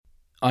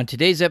On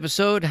today's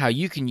episode, how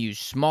you can use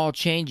small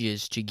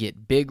changes to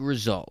get big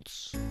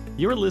results.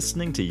 You're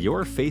listening to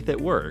Your Faith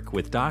at Work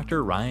with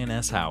Dr. Ryan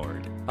S.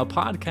 Howard, a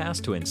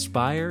podcast to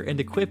inspire and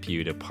equip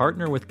you to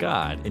partner with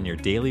God in your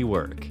daily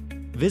work.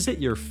 Visit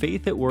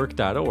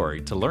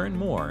yourfaithatwork.org to learn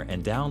more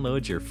and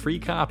download your free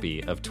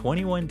copy of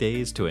 21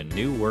 Days to a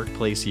New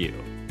Workplace You.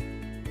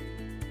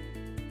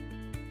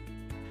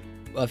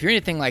 Well, if you're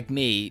anything like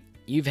me,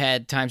 you've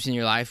had times in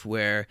your life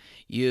where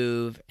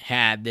you've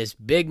had this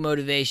big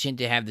motivation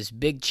to have this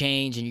big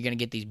change and you're going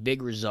to get these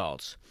big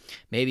results.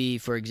 Maybe,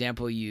 for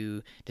example,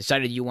 you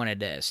decided you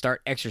wanted to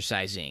start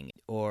exercising,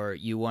 or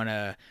you want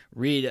to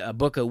read a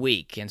book a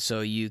week, and so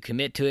you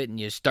commit to it and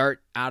you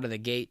start out of the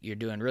gate, you're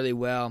doing really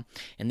well,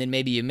 and then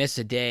maybe you miss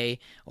a day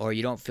or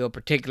you don't feel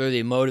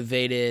particularly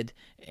motivated,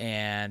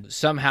 and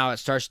somehow it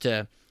starts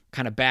to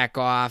kind of back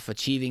off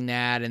achieving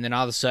that, and then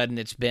all of a sudden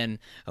it's been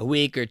a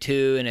week or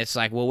two and it's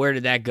like, well, where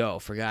did that go?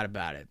 Forgot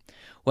about it.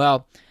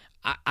 Well,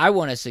 I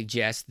want to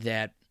suggest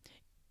that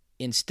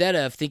instead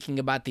of thinking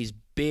about these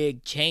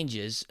big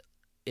changes,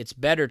 it's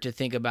better to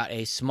think about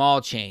a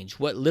small change.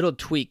 What little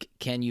tweak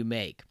can you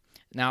make?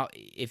 Now,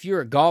 if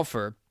you're a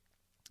golfer,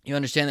 you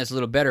understand this a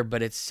little better,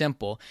 but it's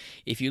simple.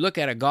 If you look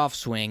at a golf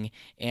swing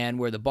and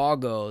where the ball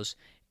goes,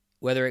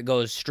 whether it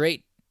goes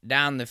straight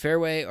down the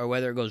fairway or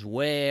whether it goes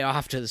way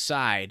off to the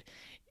side,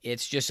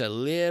 it's just a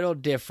little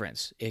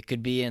difference. It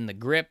could be in the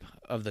grip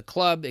of the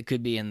club, it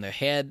could be in the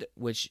head,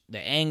 the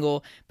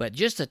angle, but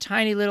just a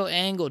tiny little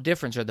angle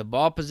difference, or the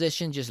ball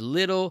position, just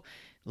little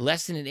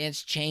less than an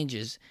inch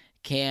changes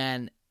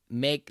can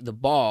make the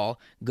ball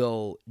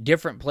go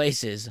different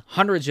places,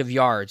 hundreds of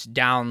yards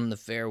down the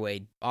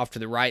fairway, off to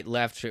the right,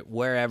 left,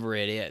 wherever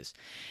it is.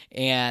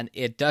 And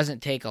it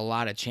doesn't take a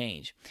lot of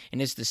change.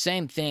 And it's the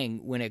same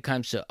thing when it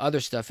comes to other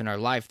stuff in our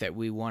life that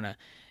we want to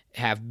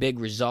have big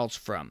results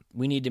from.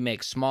 We need to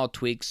make small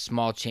tweaks,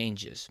 small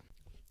changes.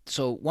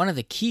 So one of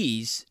the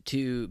keys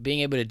to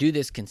being able to do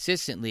this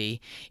consistently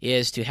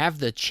is to have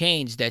the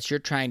change that you're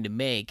trying to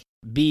make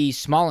be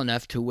small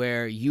enough to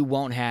where you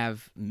won't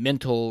have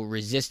mental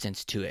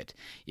resistance to it.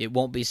 It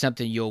won't be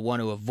something you'll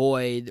want to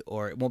avoid,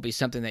 or it won't be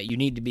something that you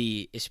need to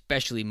be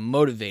especially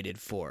motivated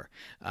for,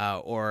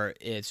 or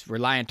it's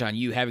reliant on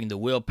you having the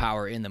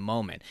willpower in the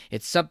moment.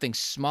 It's something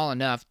small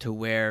enough to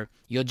where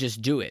you'll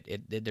just do it.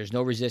 There's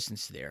no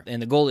resistance there.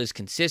 And the goal is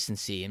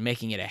consistency and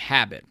making it a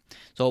habit.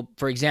 So,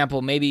 for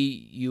example, maybe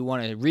you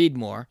want to read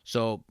more,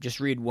 so just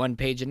read one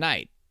page a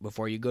night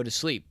before you go to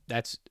sleep.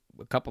 That's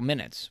a couple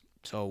minutes.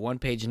 So one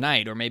page a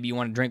night. Or maybe you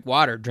want to drink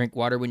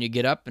water when you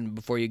get up and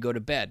before you go to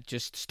bed.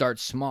 Just start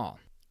small.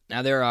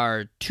 Now, there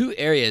are two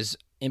areas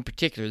in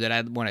particular that I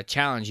want to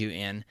challenge you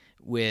in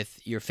with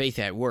your faith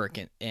at work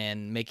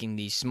and making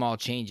these small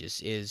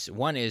changes.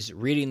 One is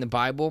reading the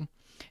Bible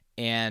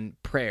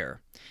and prayer.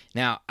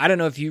 Now, I don't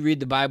know if you read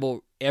the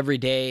Bible every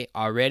day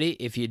already.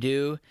 If you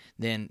do,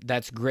 then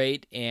that's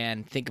great,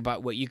 and think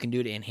about what you can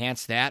do to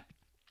enhance that.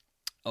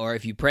 Or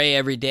if you pray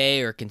every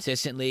day or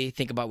consistently,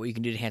 think about what you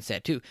can do to enhance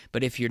that too.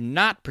 But if you're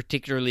not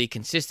particularly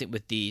consistent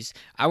with these,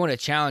 I want to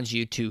challenge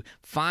you to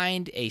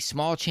find a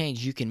small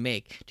change you can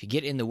make to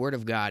get in the Word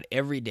of God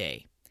every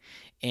day.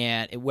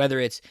 And whether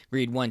it's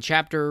read one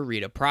chapter,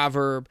 read a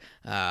proverb,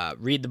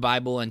 read the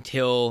Bible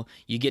until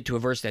you get to a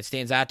verse that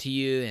stands out to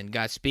you and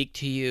God speak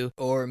to you,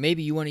 or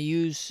maybe you want to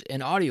use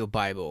an audio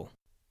Bible.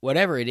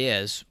 Whatever it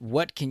is,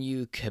 what can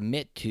you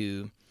commit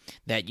to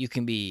that you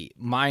can be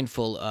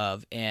mindful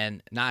of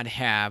and not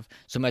have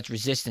so much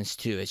resistance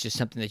to? It's just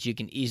something that you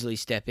can easily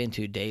step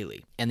into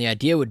daily. And the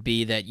idea would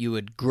be that you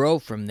would grow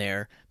from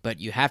there, but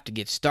you have to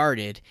get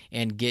started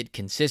and get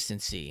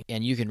consistency.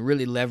 And you can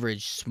really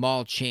leverage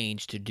small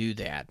change to do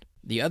that.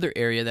 The other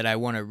area that I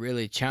want to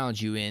really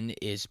challenge you in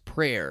is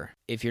prayer.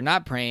 If you're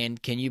not praying,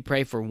 can you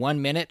pray for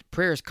 1 minute?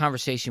 Prayer is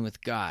conversation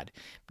with God.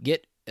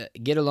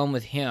 Get alone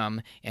with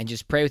Him and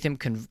just pray with Him,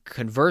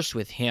 converse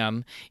with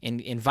Him,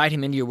 and invite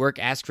Him into your work.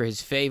 Ask for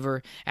His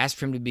favor. Ask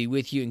for Him to be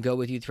with you and go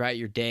with you throughout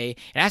your day.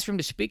 And ask for Him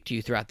to speak to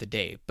you throughout the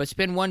day. But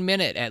spend 1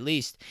 minute at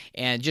least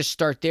and just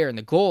start there. And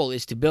the goal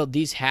is to build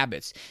these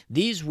habits.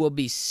 These will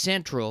be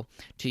central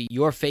to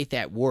your faith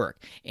at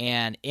work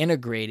and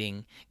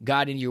integrating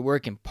God into your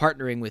work and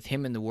partnering with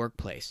Him in the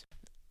workplace.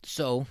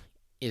 So,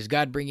 is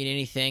God bringing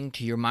anything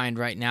to your mind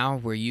right now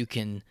where you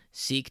can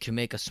seek to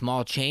make a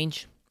small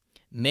change?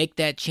 Make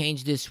that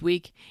change this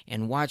week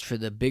and watch for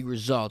the big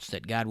results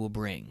that God will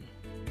bring.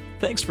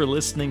 Thanks for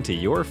listening to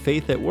Your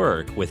Faith at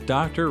Work with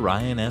Dr.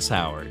 Ryan S.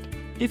 Howard.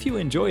 If you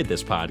enjoyed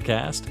this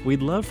podcast,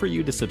 we'd love for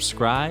you to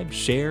subscribe,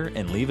 share,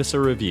 and leave us a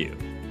review.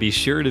 Be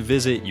sure to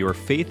visit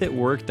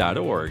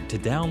yourfaithatwork.org to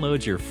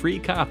download your free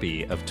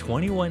copy of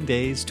 21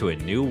 Days to a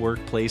New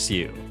Workplace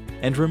You.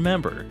 And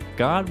remember,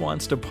 God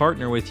wants to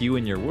partner with you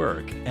in your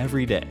work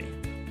every day.